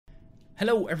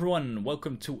Hello everyone,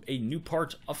 welcome to a new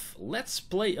part of Let's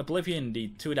Play Oblivion, the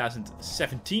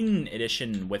 2017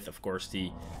 edition, with of course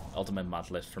the ultimate mod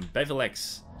list from Bevi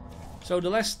Lex. So the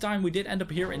last time we did end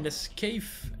up here in this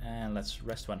cave, and let's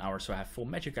rest 1 hour so I have full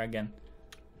magic again.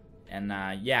 And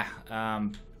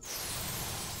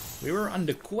we were on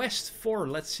the quest for,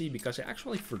 let's see, because I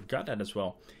actually forgot that as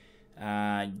well.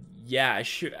 I'm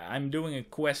doing a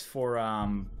quest for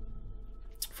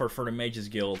the Mages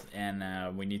Guild,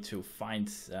 and we need to find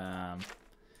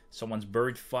someone's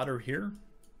buried father here,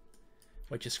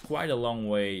 which is quite a long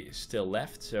way still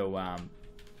left. So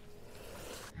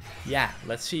yeah,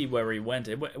 let's see where he went.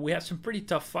 We have some pretty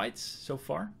tough fights so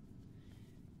far.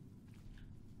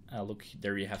 Look,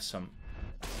 there you have some.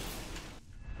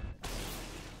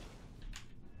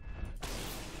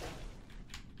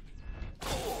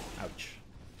 Ouch.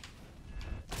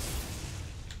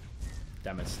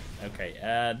 Damn it. Okay,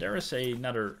 there is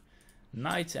another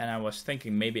knight, and I was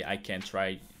thinking maybe I can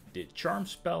try the charm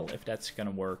spell, if that's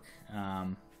gonna work.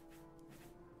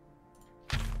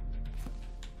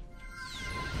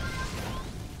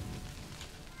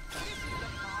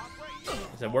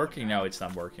 Is it working? No, it's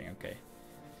not working. Okay.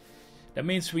 That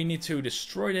means we need to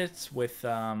destroy it with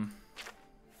the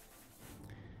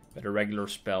regular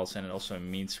spells, and it also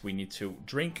means we need to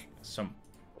drink some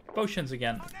potions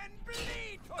again.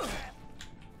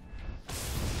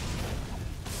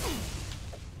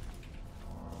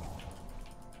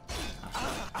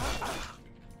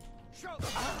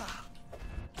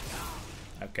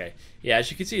 Okay, yeah, as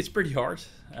you can see, it's pretty hard.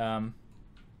 I'm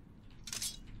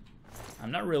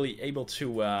not really able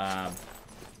to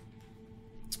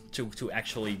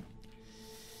actually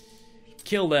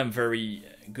kill them very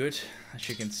good. As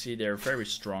you can see, they're very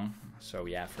strong. So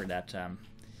yeah, for that, I'm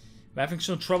having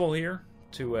some trouble here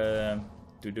to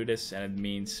do this, and it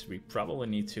means we probably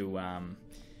need to,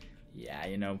 yeah,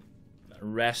 you know,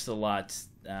 rest a lot,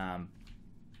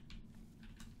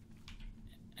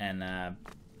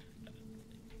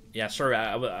 yeah, sorry,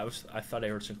 I thought I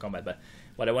heard some combat, but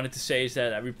what I wanted to say is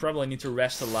that we probably need to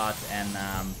rest a lot and,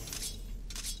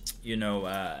 you know,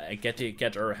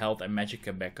 get our health and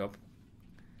magicka back up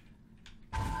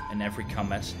in every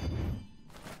combat.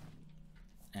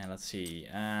 And let's see,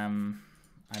 I'm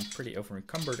pretty over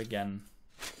encumbered again.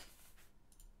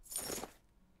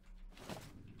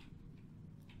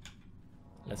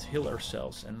 Let's heal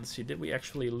ourselves and let's see, did we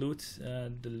actually loot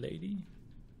the lady?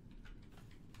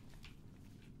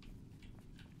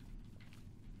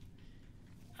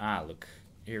 Ah, look,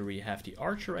 here we have the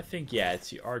archer, I think. Yeah,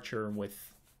 it's the archer with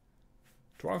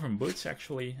dwarven boots,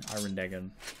 actually, iron dagger,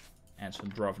 and some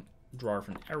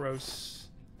dwarven arrows.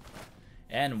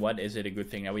 And what is it a good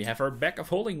thing that we have our bag of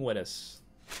holding with us?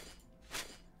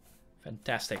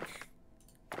 Fantastic.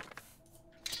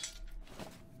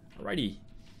 Alrighty,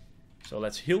 so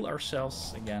let's heal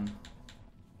ourselves again.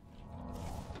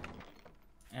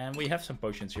 And we have some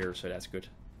potions here, so that's good.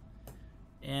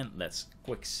 And let's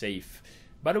quick save.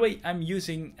 By the way, I'm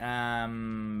using,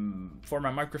 for my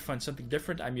microphone, something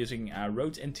different. I'm using a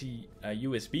Rode NT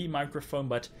USB microphone,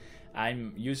 but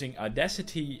I'm using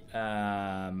Audacity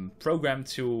program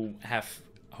to have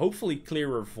hopefully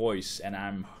clearer voice. And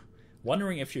I'm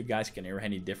wondering if you guys can hear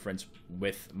any difference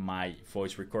with my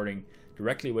voice recording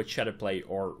directly with Shadowplay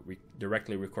or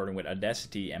directly recording with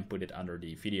Audacity and put it under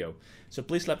the video. So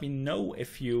please let me know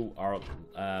if you are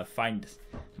find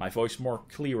my voice more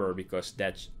clearer, because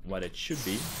that's what it should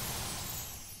be.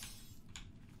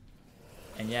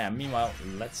 And yeah, meanwhile,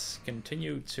 let's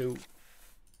continue to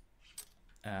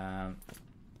the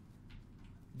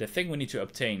thing we need to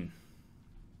obtain.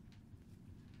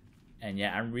 And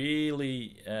yeah, I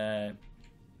really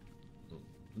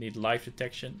need life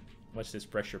detection. What's this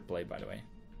pressure plate, by the way?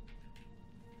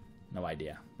 No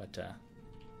idea, but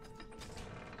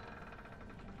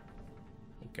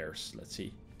who cares? Let's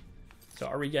see. So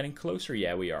are we getting closer?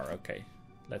 Yeah, we are. Okay,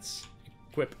 let's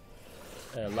equip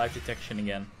life detection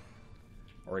again.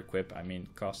 Or equip, I mean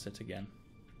cast it again.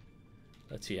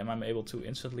 Let's see, am I able to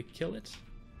instantly kill it?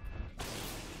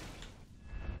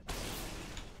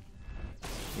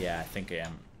 Yeah, I think I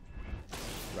am.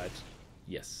 Right,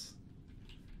 yes.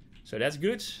 So that's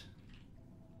good.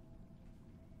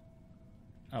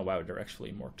 Oh wow, there are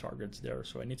actually more targets there,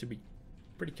 so I need to be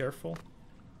pretty careful.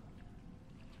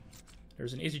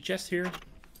 There's an easy chest here.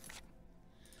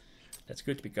 That's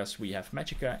good because we have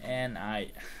magicka, and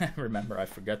I remember I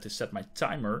forgot to set my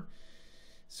timer.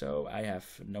 So I have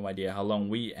no idea how long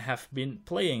we have been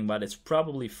playing, but it's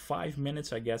probably 5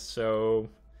 minutes, I guess. So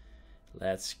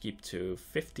let's keep to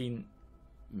 15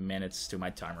 minutes to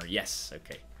my timer. Yes,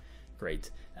 okay, great.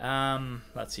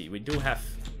 Let's see, we do have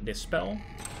this spell.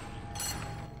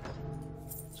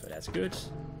 that's good.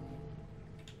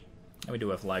 And we do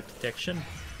have live detection.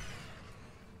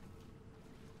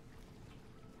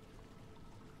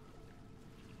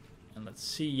 And let's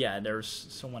see, yeah, there's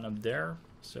someone up there.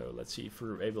 So let's see if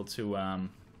we're able to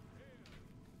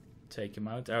take him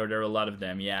out. Oh, there are a lot of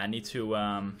them. Yeah, I need to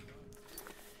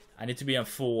be on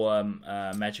full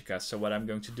magicka. So what I'm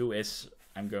going to do is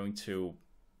I'm going to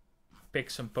pick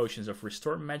some potions of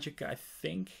restore magicka, I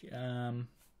think.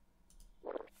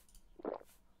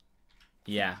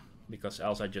 Yeah, because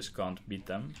else I just can't beat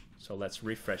them. So let's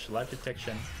refresh live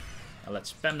detection. And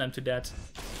let's spam them to death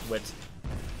with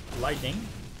lightning.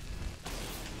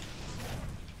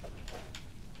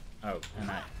 Oh, and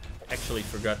I actually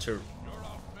forgot to...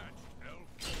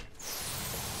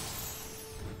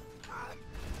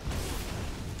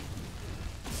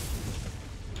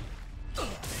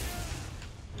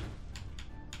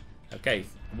 Okay,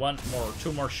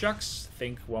 two more shocks. I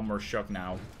think one more shock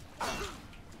now.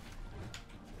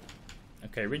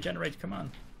 Okay, regenerate, come on.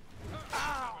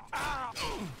 Ow,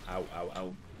 ow,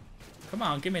 ow. Come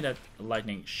on, give me that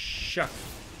lightning shock.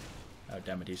 Oh,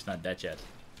 damn it, he's not dead yet.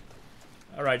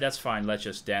 Alright, that's fine. Let's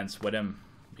just dance with him.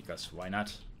 Because why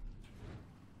not?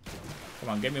 Come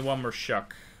on, give me one more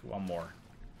shock. One more.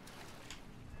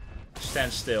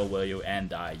 Stand still, will you? And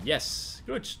die. Yes,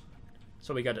 good.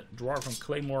 So we got a Dwarven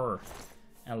Claymore.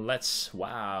 And let's...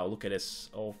 Wow, look at this.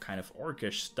 All kind of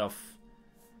orcish stuff.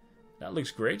 That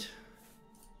looks great.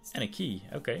 And a key.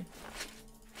 Okay.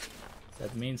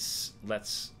 That means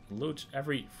let's loot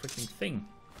every freaking thing.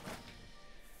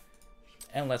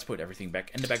 And let's put everything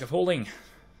back in the bag of holding.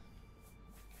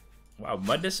 Wow,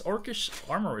 but this orcish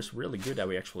armor is really good that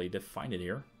we actually did find it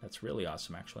here. That's really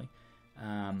awesome, actually.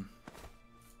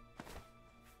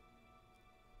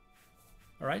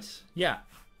 Alright, yeah.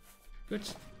 Good.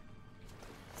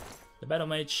 The Battle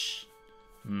Mage.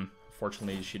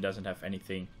 Fortunately, she doesn't have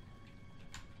anything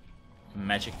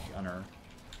magic on her.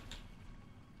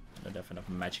 I don't have enough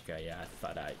magicka. Yeah, I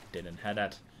thought I didn't have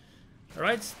that.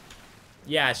 Alright.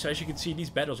 Yeah, so as you can see,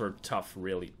 these battles are tough,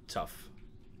 really tough.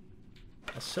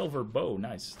 A silver bow,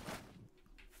 nice.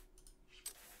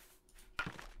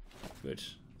 Good,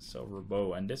 silver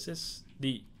bow. And this is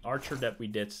the archer that we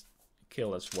did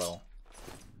kill as well.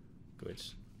 Good.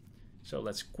 So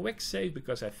let's quick save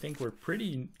because I think we're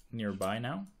pretty nearby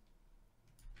now.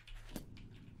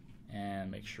 And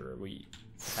make sure we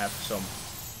have some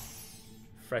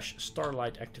fresh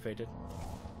starlight activated.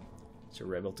 So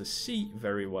we're able to see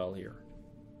very well here.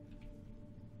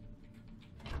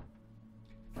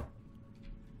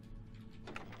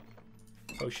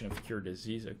 Potion of Cure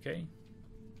Disease, okay.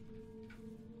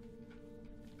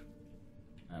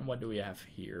 And what do we have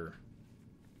here?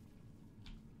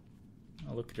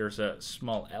 Oh, look, there's a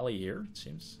small alley here, it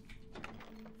seems.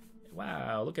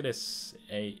 Wow, look at this.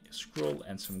 A scroll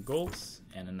and some gold.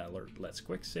 And another let's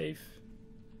quick save.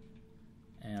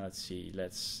 And let's see,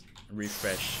 let's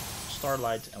refresh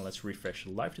Starlight and let's refresh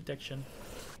live detection.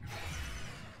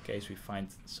 In case we find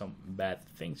some bad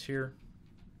things here.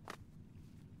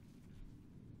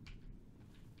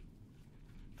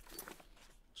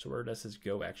 So where does this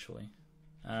go actually?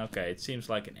 Okay, it seems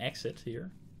like an exit here.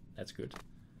 That's good.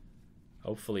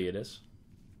 Hopefully it is.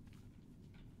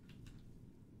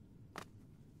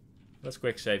 Let's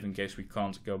quick save in case we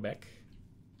can't go back.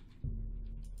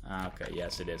 Okay,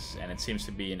 yes it is. And it seems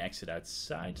to be an exit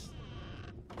outside.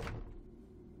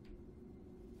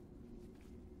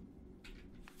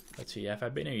 Let's see, have I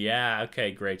been here? Yeah,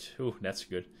 okay, great. Ooh, that's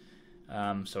good.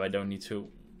 So I don't need to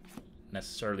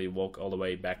necessarily walk all the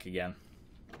way back again.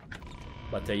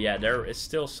 But yeah, there is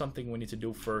still something we need to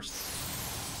do first.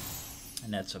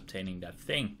 And that's obtaining that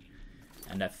thing.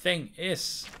 And that thing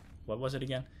is... What was it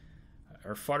again?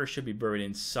 Her father should be buried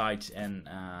inside. And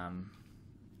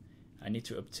I need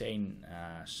to obtain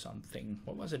something.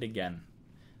 What was it again?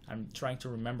 I'm trying to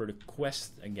remember the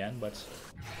quest again. But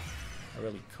I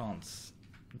really can't.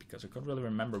 Because I can't really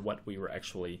remember what we were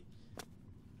actually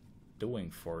doing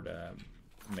for the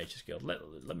Mage's Guild.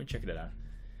 Let me check it out.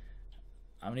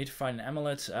 I need to find an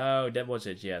amulet. Oh, that was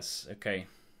it. Yes. Okay.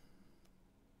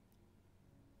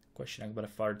 Question about a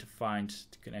father to find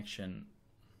the connection.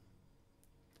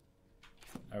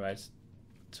 Alright.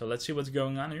 So let's see what's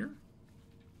going on here.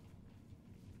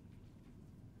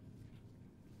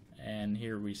 And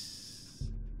here we...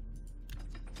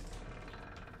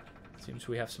 Seems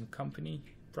we have some company.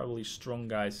 Probably strong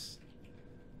guys.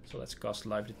 So let's cast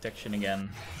live detection again.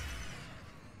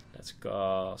 Let's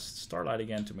cast Starlight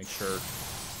again to make sure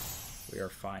we are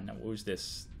fine. Now, who's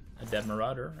this? A dead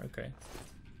marauder? Okay.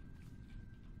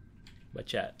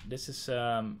 But yeah, this is...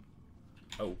 Oh,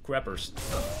 grabbers.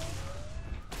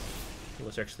 It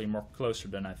was actually more closer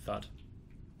than I thought.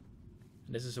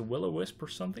 This is a will-o-wisp or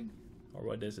something? Or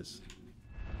what is this?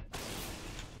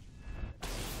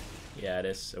 Yeah, it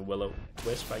is a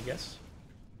will-o-wisp, I guess.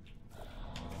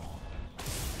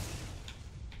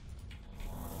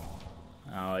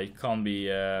 Oh, it can't be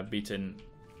beaten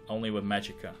only with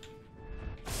magicka.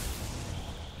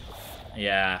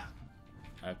 Yeah.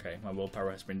 Okay, my willpower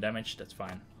has been damaged, that's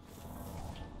fine.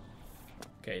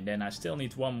 Okay, then I still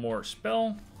need one more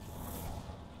spell.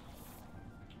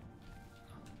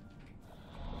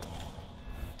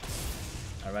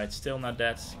 Alright, still not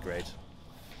dead. Great.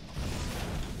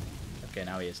 Okay,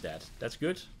 now he is dead. That's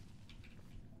good.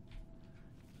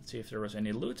 Let's see if there was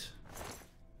any loot.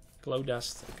 Glow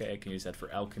dust. Okay, I can use that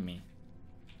for alchemy.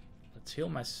 Let's heal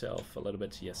myself a little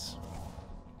bit. Yes.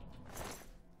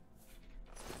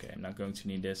 Okay, I'm not going to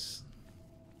need this.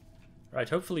 Right,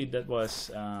 hopefully that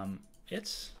was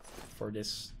it for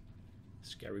this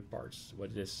scary part. What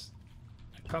is this?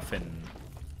 A coffin.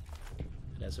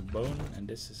 It has a bone, and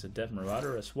this is a dead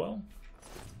marauder as well.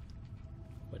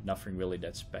 But nothing really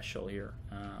that special here.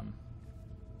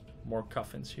 More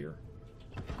coffins here.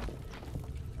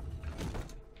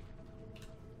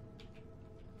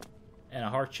 And a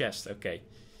hard chest, okay.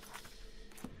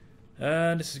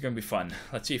 This is gonna be fun.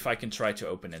 Let's see if I can try to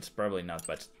open it. Probably not,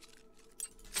 but...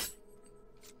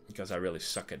 because I really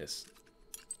suck at this.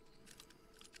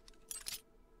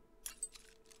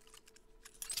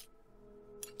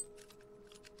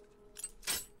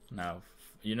 Now,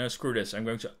 you know, screw this. I'm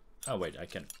going to... oh, wait, I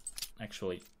can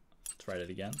actually try that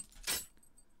again.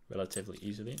 Relatively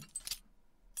easily.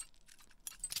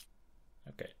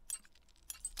 Okay.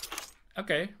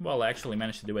 Okay, well, I actually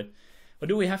managed to do it. What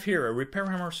do we have here? A repair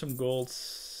hammer, some gold,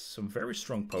 some very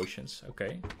strong potions.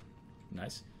 Okay,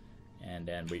 nice. And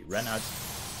then we ran out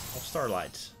of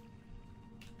starlight.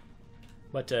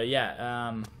 But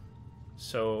yeah,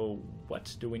 so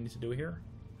what do we need to do here?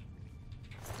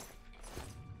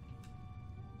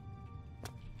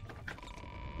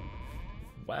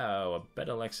 Wow, a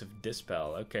Bevi Lex of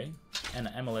Dispel. Okay, and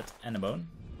an amulet and a bone.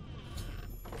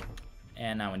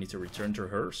 And now I need to return to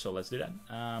her, so let's do that.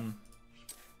 And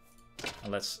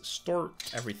let's store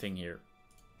everything here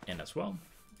in as well.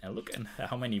 And look at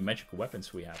how many magical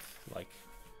weapons we have. Like,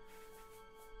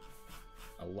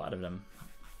 a lot of them.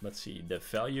 Let's see, the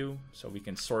value. So we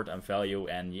can sort on value.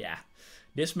 And yeah,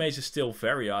 this maze is still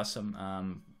very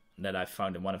awesome. That I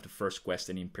found in one of the first quests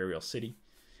in the Imperial City.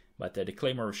 But the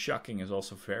Claymore of Shocking is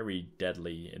also very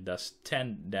deadly. It does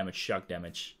 10 damage, shock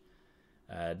damage.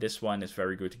 This one is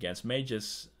very good against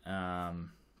mages.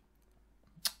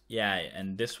 Yeah,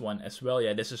 and this one as well.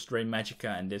 Yeah, this is Drain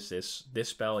Magicka, and this is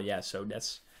Dispel. Yeah, so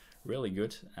that's really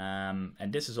good.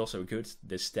 And this is also good,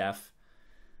 this staff,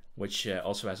 which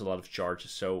also has a lot of charges.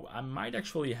 So I might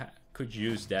actually could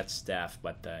use that staff,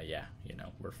 but yeah, you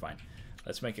know, we're fine.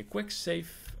 Let's make a quick save,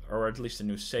 or at least a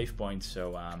new save point.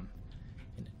 So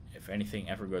if anything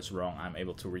ever goes wrong, I'm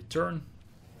able to return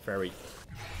very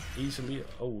easily.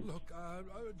 Oh, look,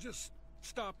 just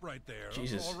stop right there.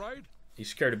 Jesus. All right? He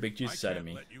scared a big Jesus out of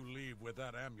me. I can't let you leave with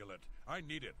that amulet. I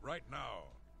need it right now.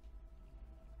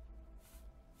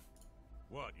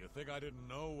 What, you think I didn't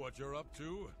know what you're up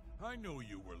to? I knew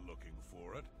you were looking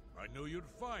for it. I knew you'd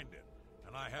find it,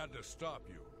 and I had to stop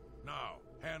you. Now,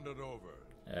 hand it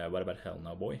over. What about hell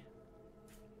no, boy?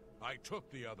 I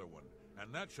took the other one,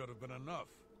 and that should have been enough.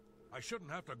 I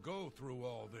shouldn't have to go through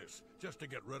all this just to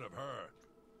get rid of her.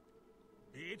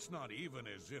 It's not even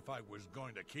as if I was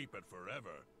going to keep it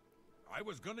forever. I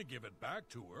was going to give it back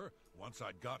to her once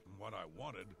I'd gotten what I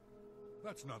wanted.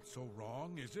 That's not so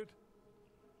wrong, is it?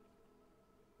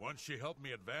 Once she helped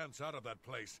me advance out of that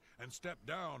place and step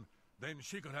down, then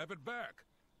she could have it back.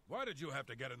 Why did you have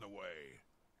to get in the way?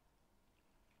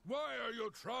 Why are you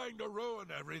trying to ruin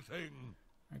everything?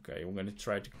 Okay, you're going to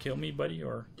try to kill me, buddy,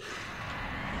 or...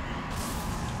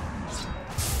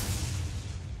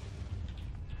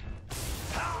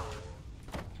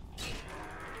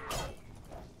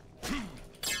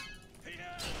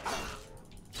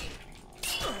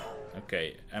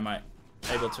 Okay, am I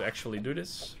able to actually do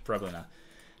this? Probably not.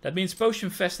 That means potion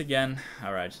fest again.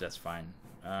 Alright, that's fine.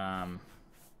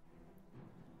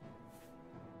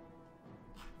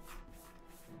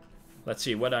 Let's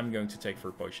see what I'm going to take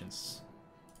for potions.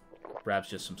 Perhaps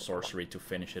just some sorcery to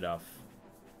finish it off.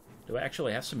 Do I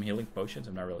actually have some healing potions?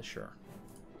 I'm not really sure.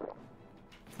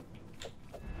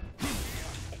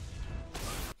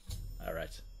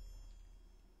 Alright.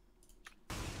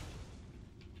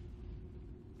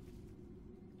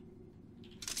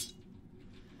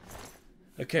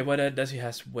 Okay, what does he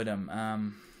have with him?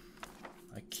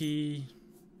 A key,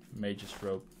 mage's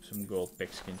rope, some gold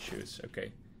pigskin shoes.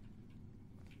 Okay.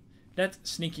 That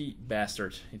sneaky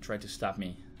bastard. He tried to stop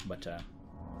me, but it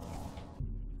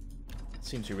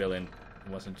seems he really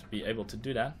wasn't be able to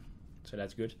do that. So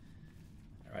that's good.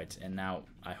 Alright, and now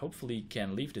I hopefully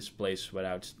can leave this place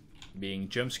without being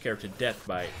jump scared to death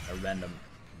by a random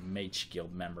mage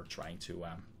guild member trying to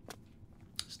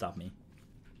stop me.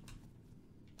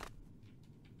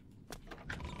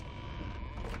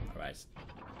 Alright.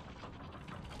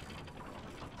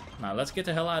 Now let's get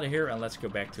the hell out of here and let's go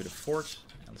back to the fort.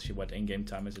 And let's see what in-game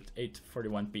time is. It's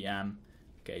 8:41 PM.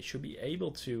 Okay, should be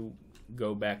able to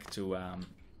go back to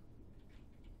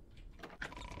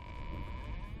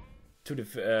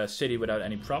the city without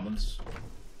any problems.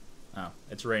 Oh,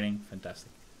 it's raining. Fantastic.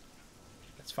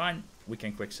 That's fine. We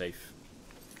can quick save.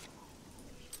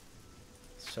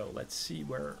 So let's see,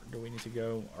 where do we need to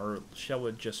go? Or shall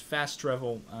we just fast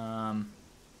travel?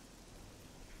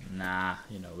 Nah,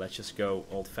 you know, let's just go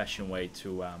old-fashioned way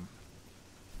to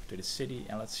the city.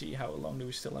 And let's see, how long do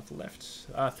we still have left?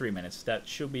 3 minutes. That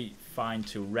should be fine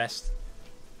to rest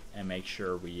and make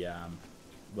sure we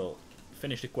will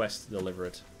finish the quest, deliver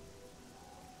it.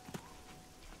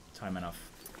 Time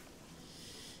enough.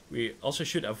 We also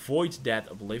should avoid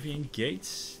that Oblivion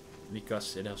gate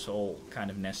because it has all kind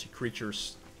of nasty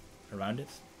creatures around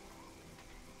it.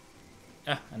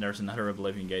 Ah, and there's another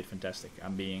Oblivion gate. Fantastic.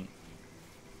 I'm being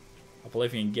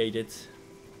Oblivion gated.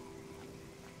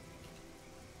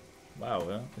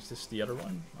 Wow, is this the other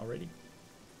one already?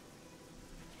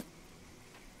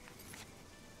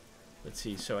 Let's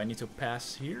see, so I need to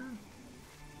pass here.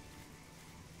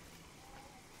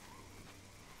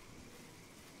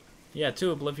 Yeah, 2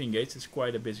 Oblivion gates. It's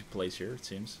quite a busy place here, it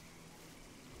seems.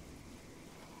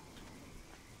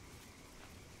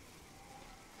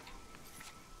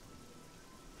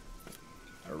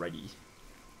 Alrighty.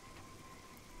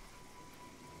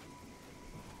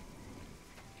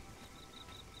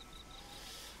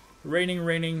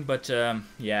 Raining, but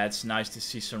yeah, it's nice to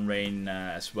see some rain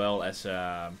as well as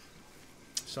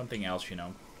something else, you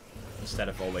know, instead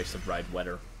of always the bright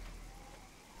weather.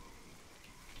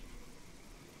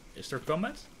 Is there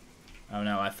combat? Oh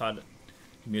no, I thought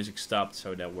the music stopped,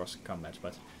 so there was combat.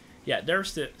 But yeah,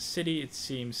 there's the city, it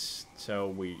seems. So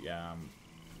we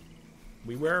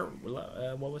were,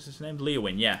 what was his name?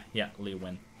 Leowin. Yeah,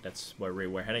 Leowin. That's where we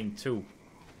were heading to.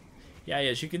 Yeah,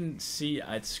 as you can see,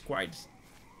 it's quite.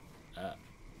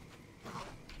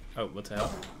 Oh, what the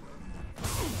hell?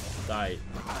 Die,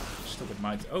 stupid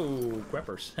mite. Oh,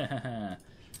 crappers.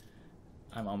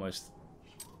 I'm almost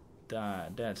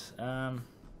dead.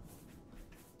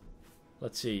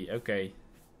 Let's see. Okay,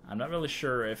 I'm not really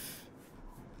sure if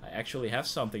I actually have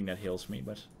something that heals me,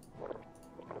 but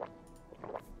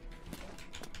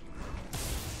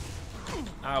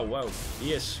oh wow,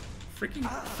 he is freaking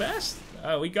fast.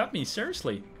 Oh, he got me,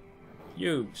 seriously.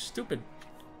 You stupid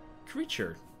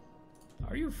creature.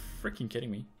 Are you freaking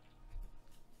kidding me?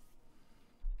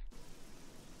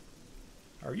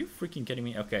 Are you freaking kidding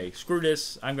me? Okay, screw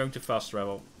this. I'm going to fast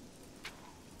travel.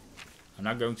 I'm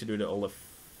not going to do the all the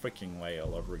freaking way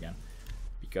all over again.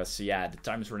 Because, yeah, the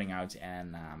time is running out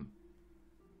and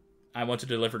I want to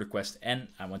deliver the quest and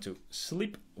I want to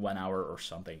sleep 1 hour or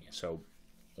something. So,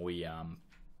 we,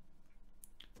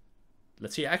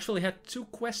 let's see, I actually had 2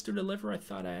 quests to deliver. I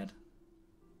thought I had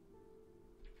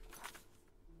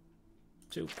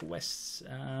 2 quests.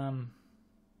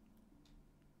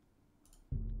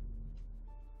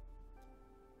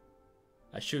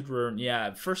 I should run.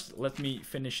 Yeah, first let me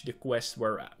finish the quest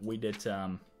where we did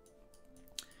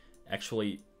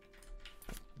actually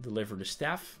deliver the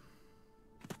staff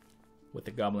with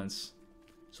the goblins.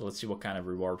 So let's see what kind of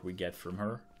reward we get from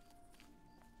her.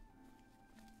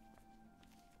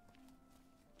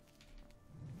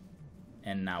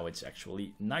 And now it's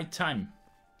actually nighttime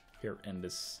here in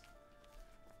this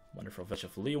wonderful village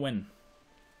of Leowin.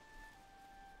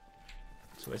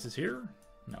 So is this here?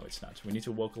 No, it's not. We need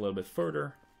to walk a little bit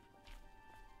further.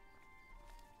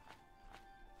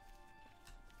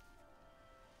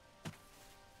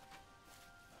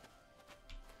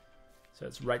 So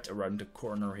it's right around the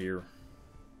corner here.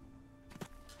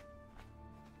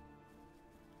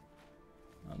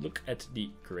 Look at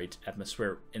the great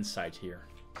atmosphere inside here.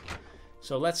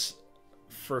 So let's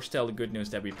first tell the good news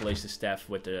that we placed the staff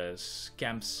with the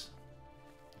scamps.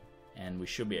 And we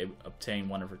should be able to obtain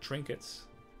one of her trinkets.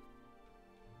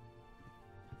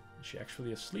 Is she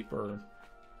actually asleep or?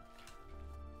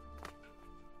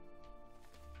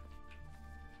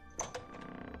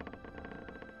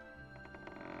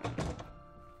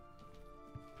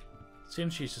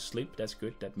 Seems she's asleep, that's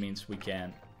good. That means we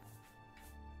can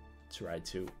try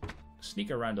to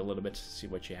sneak around a little bit, see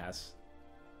what she has.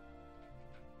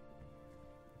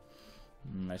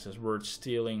 Is this word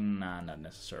stealing? Nah, not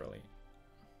necessarily.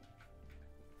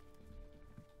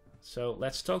 So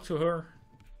let's talk to her.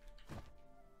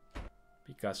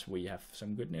 Because we have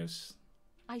some good news.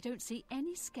 I don't see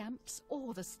any scamps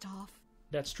or the staff.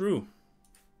 That's true.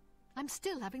 I'm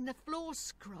still having the floors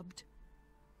scrubbed.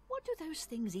 What do those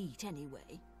things eat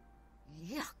anyway?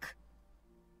 Yuck!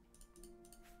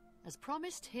 As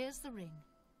promised, here's the ring.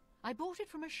 I bought it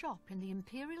from a shop in the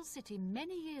Imperial City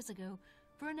many years ago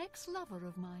for an ex-lover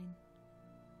of mine.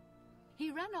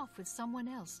 He ran off with someone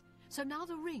else, so now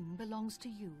the ring belongs to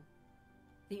you.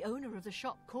 The owner of the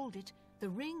shop called it the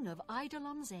Ring of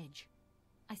Eidolon's Edge.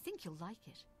 I think you'll like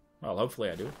it. Well, hopefully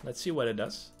I do. Let's see what it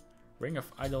does. Ring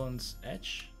of Eidolon's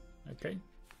Edge. Okay.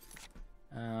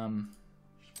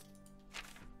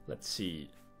 Let's see.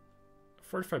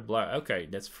 Fortified blood. Okay,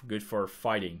 that's good for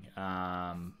fighting.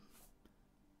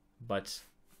 But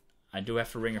I do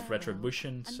have the Ring of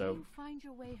Retribution, so find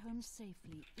your way home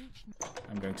safely each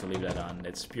I'm going to leave that on.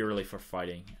 It's purely for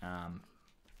fighting.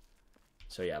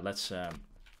 So yeah, let's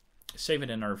save it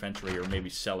in our inventory, or maybe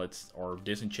sell it or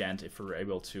disenchant if we're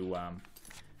able to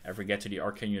ever get to the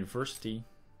Arcane University.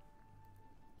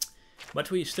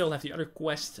 But we still have the other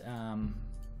quest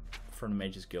for the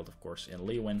Mages Guild, of course, in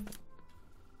Lewin.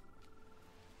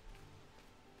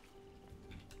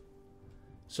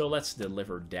 So let's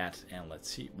deliver that, and let's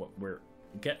see what we're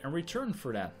getting in return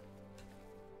for that.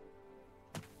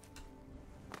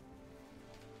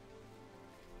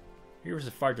 Here's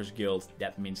the Fighters Guild.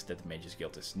 That means that the Mages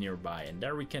Guild is nearby, and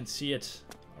there we can see it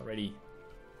already.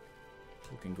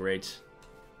 Looking great.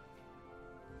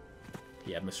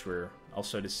 The atmosphere.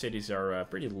 Also, the cities are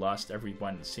pretty lost.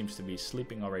 Everyone seems to be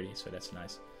sleeping already, so that's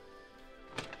nice.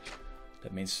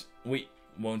 That means we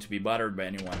won't be bothered by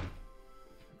anyone.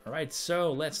 Alright,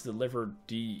 so let's deliver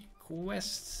the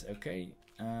quests. Okay.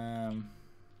 Where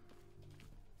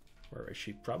is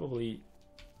she? Probably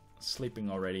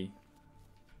sleeping already.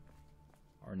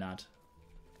 Or not.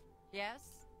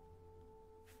 Yes?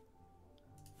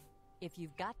 If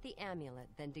you've got the amulet,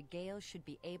 then DeGale should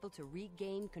be able to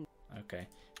regain control. Okay,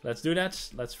 let's do that.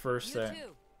 Let's first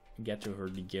get to her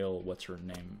DeGale. What's her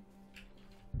name?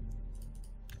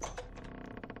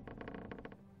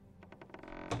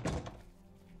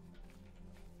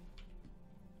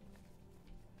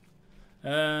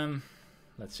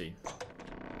 Let's see.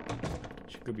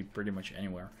 She could be pretty much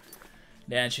anywhere.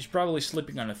 Then she's probably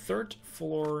sleeping on the 3rd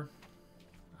floor,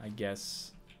 I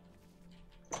guess.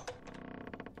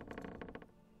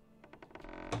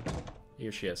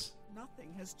 Here she is.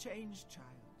 Nothing has changed, child.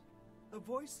 The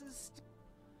voices.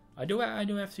 I do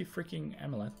have the freaking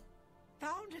amulet.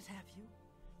 Found it, have you?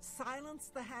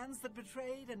 Silenced the hands that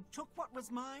betrayed and took what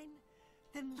was mine?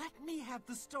 Then let me have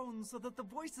the stone so that the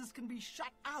voices can be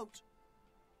shut out.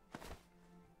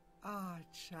 Ah,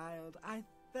 child, I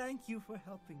thank you for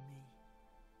helping me.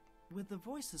 With the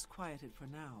voices quieted for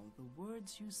now, the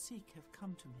words you seek have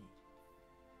come to me.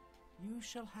 You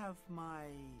shall have my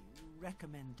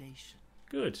recommendation.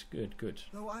 Good, good, good.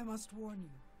 Though I must warn you,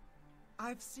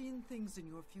 I've seen things in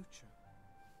your future.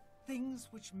 Things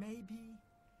which may be,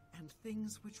 and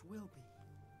things which will be.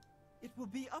 It will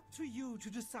be up to you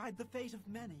to decide the fate of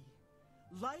many.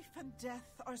 Life and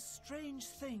death are strange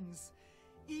things,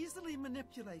 easily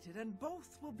manipulated, and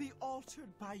both will be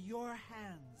altered by your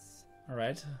hands.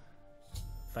 Alright.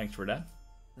 Thanks for that.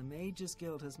 The Mages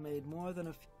Guild has made more than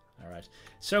a few. Alright.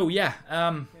 So, yeah.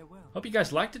 Hope you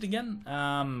guys liked it again.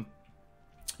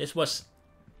 This was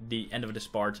the end of this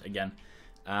part again.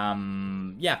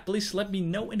 Yeah, please let me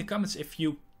know in the comments if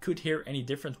you could hear any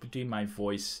difference between my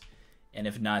voice. And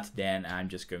if not, then I'm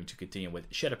just going to continue with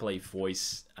Shadowplay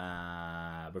voice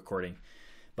recording.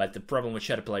 But the problem with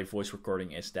Shadowplay voice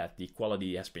recording is that the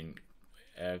quality has been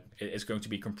is going to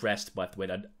be compressed, but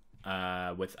with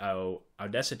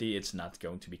Audacity, it's not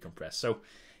going to be compressed. So,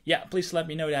 yeah, please let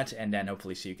me know that, and then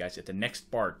hopefully see you guys at the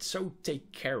next part. So,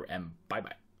 take care and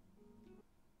bye-bye.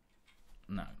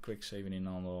 Nou, quick saving in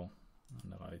handle.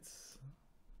 Right.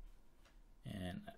 And